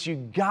Christmas, you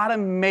gotta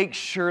make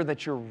sure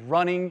that you're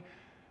running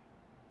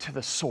to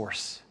the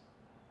source.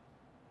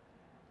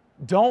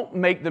 Don't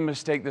make the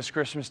mistake this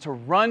Christmas to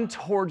run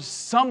towards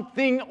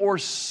something or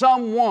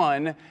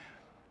someone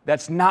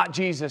that's not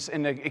Jesus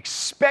and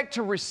expect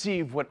to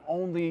receive what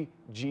only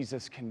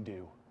Jesus can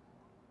do.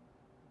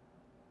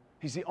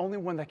 He's the only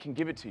one that can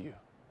give it to you.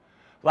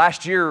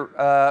 Last year,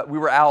 we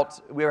were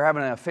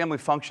having a family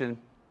function,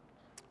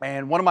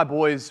 and one of my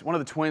boys, one of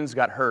the twins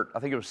got hurt. I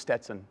think it was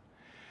Stetson.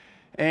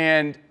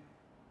 And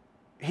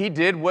he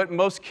did what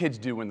most kids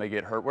do when they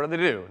get hurt. What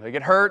do? They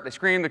get hurt, they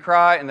scream, they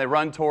cry, and they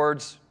run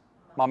towards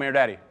mommy or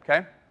daddy,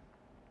 okay?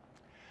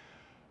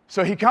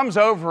 So he comes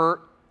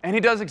over, and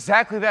he does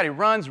exactly that. He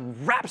runs,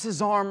 wraps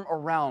his arm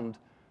around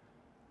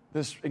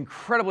this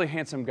incredibly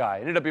handsome guy.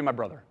 It ended up being my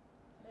brother,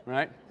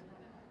 right?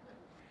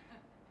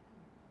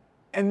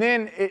 And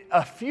then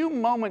a few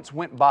moments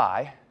went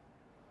by,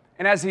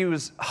 and as he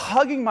was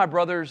hugging my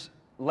brother's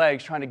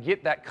legs, trying to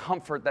get that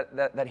comfort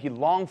that he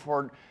longed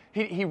for,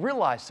 he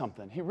realized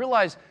something. He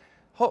realized,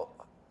 oh,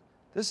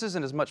 this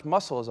isn't as much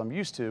muscle as I'm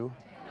used to.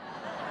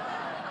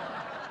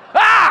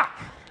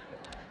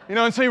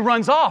 And so he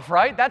runs off,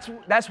 right?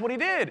 That's what he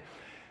did.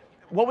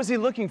 What was he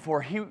looking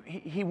for?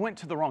 He went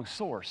to the wrong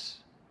source.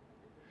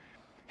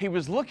 He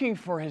was looking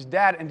for his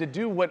dad and to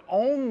do what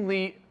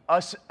only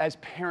us as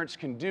parents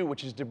can do,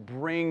 which is to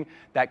bring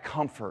that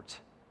comfort.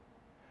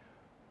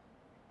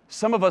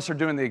 Some of us are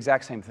doing the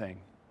exact same thing.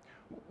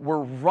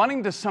 We're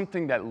running to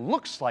something that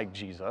looks like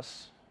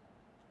Jesus,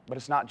 but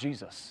it's not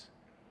Jesus.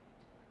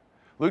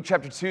 Luke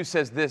chapter 2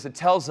 says this. It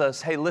tells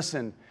us, hey,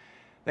 listen,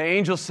 the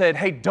angel said,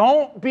 hey,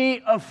 don't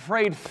be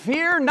afraid.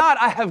 Fear not.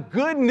 I have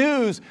good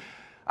news.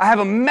 I have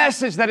a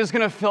message that is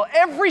going to fill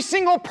every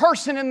single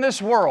person in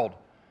this world.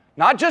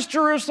 Not just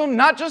Jerusalem,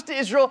 not just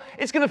Israel.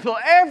 It's going to fill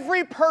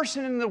every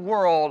person in the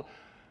world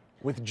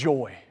with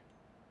joy.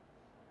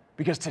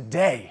 Because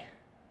today,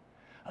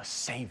 a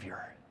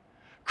Savior,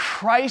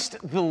 Christ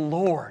the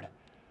Lord,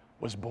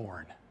 was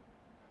born.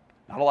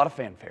 Not a lot of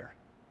fanfare.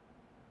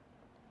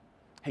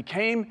 He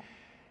came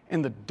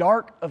in the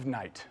dark of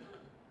night.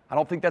 I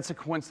don't think that's a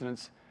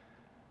coincidence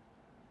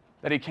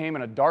that he came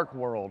in a dark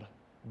world,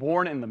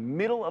 born in the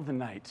middle of the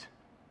night,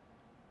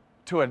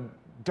 to a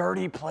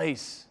dirty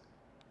place,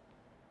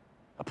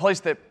 a place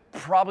that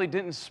probably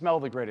didn't smell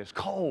the greatest,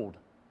 cold.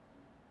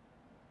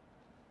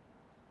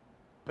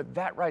 But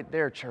that right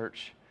there,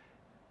 church,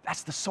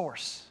 that's the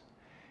source.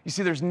 You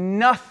see, there's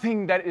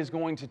nothing that is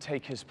going to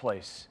take his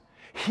place.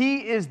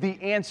 He is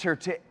the answer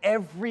to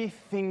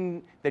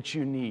everything that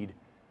you need.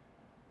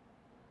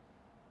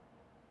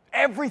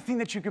 Everything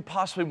that you could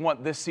possibly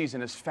want this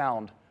season is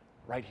found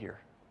right here.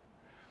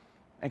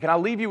 And can I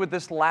leave you with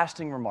this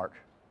lasting remark?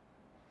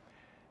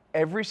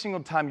 Every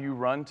single time you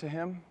run to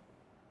him,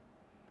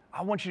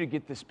 I want you to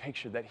get this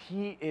picture that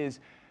he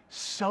is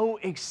so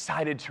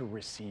excited to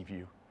receive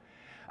you.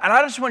 And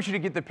I just want you to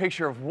get the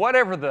picture of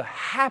whatever the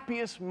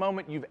happiest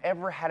moment you've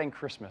ever had in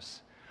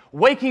Christmas.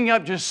 Waking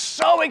up just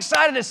so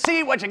excited to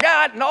see what you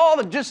got and all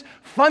the just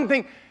fun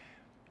thing.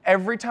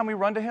 Every time we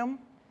run to him,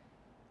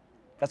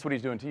 that's what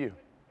he's doing to you.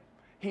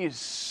 He is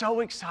so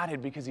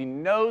excited because he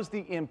knows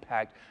the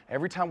impact.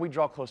 Every time we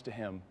draw close to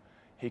him,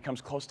 he comes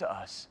close to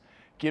us,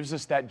 gives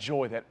us that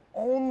joy that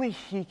only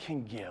he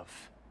can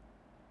give.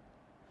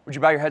 Would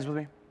you bow your heads with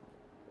me?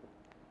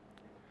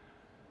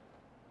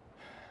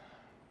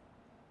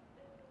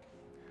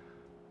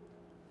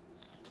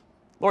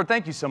 Lord,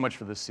 thank you so much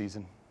for this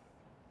season.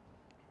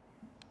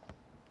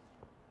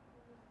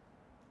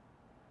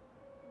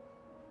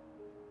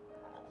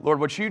 Lord,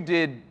 what you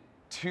did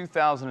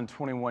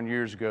 2021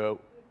 years ago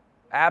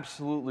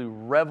absolutely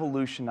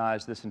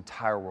revolutionized this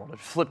entire world. It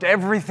flipped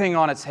everything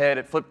on its head.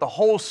 It flipped the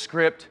whole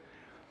script.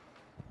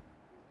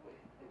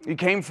 You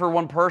came for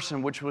one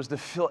person, which was to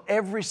fill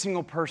every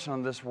single person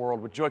in this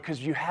world with joy, because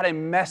you had a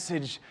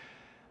message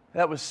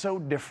that was so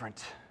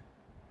different.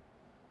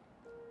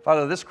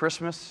 Father, this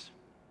Christmas,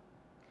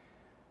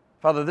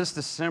 Father, this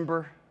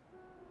December,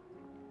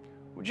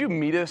 would you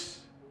meet us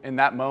in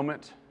that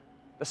moment?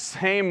 The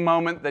same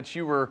moment that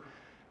you were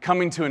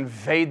coming to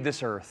invade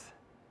this earth.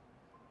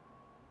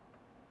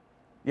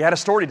 You had a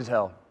story to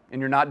tell, and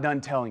you're not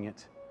done telling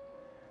it.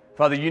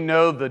 Father, you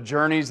know the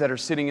journeys that are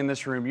sitting in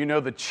this room. You know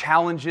the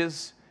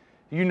challenges.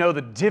 You know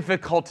the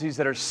difficulties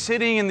that are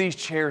sitting in these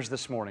chairs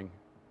this morning.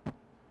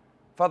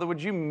 Father,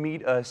 would you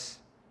meet us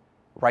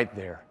right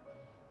there?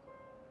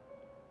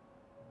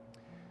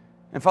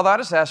 And Father, I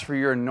just ask for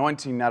your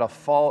anointing now to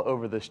fall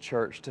over this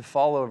church, to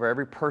fall over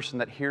every person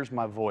that hears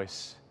my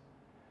voice.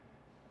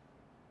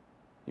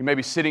 You may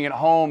be sitting at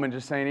home and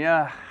just saying,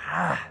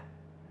 I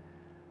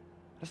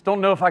just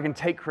don't know if I can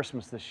take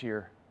Christmas this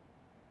year.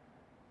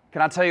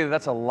 Can I tell you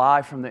that's a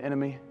lie from the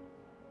enemy?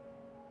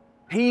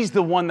 He's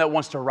the one that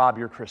wants to rob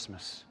your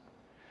Christmas.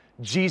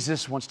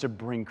 Jesus wants to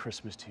bring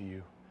Christmas to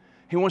you.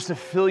 He wants to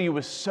fill you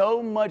with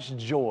so much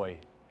joy.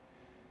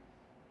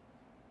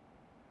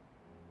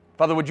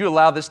 Father, would you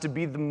allow this to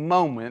be the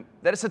moment,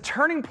 that it's a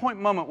turning point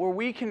moment where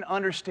we can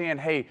understand,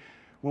 hey,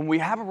 when we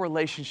have a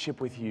relationship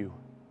with you,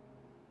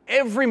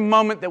 every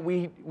moment that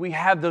we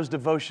have those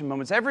devotion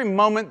moments, every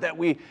moment that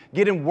we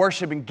get in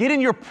worship and get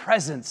in your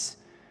presence,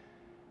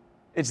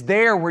 it's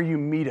there where you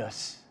meet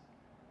us.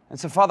 And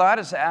so, Father, I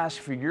just ask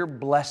for your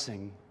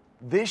blessing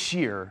this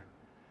year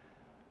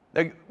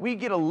that we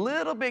get a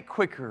little bit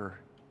quicker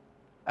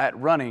at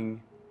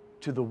running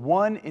to the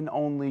one and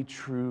only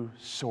true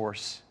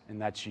source,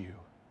 and that's you.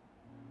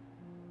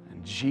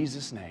 In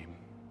Jesus' name,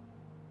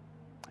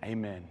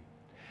 amen.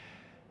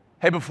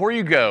 Hey, before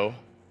you go,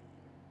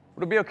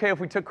 would it be okay if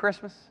we took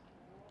Christmas?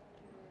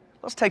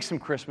 Let's take some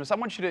Christmas. I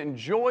want you to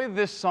enjoy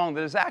this song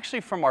that is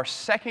actually from our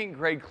second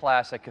grade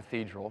class at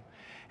Cathedral.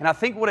 And I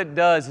think what it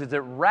does is it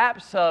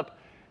wraps up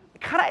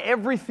kind of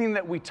everything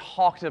that we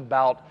talked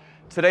about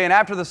today. And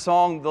after the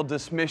song, they'll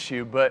dismiss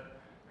you. But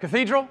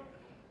Cathedral,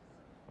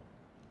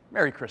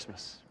 Merry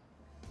Christmas.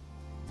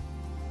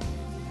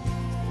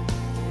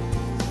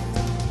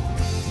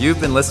 You've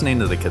been listening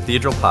to the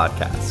Cathedral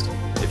Podcast.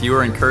 If you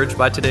were encouraged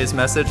by today's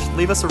message,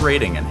 leave us a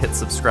rating and hit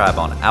subscribe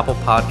on Apple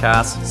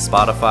Podcasts,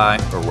 Spotify,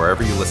 or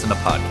wherever you listen to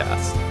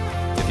podcasts.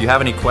 If you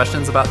have any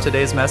questions about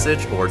today's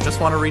message or just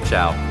want to reach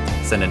out,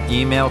 send an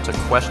email to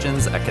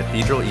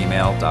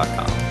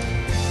questions@cathedralemail.com.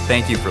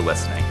 Thank you for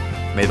listening.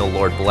 May the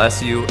Lord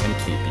bless you and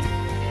keep you.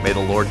 May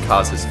the Lord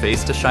cause his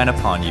face to shine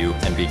upon you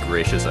and be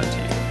gracious unto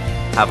you.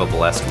 Have a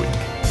blessed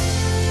week.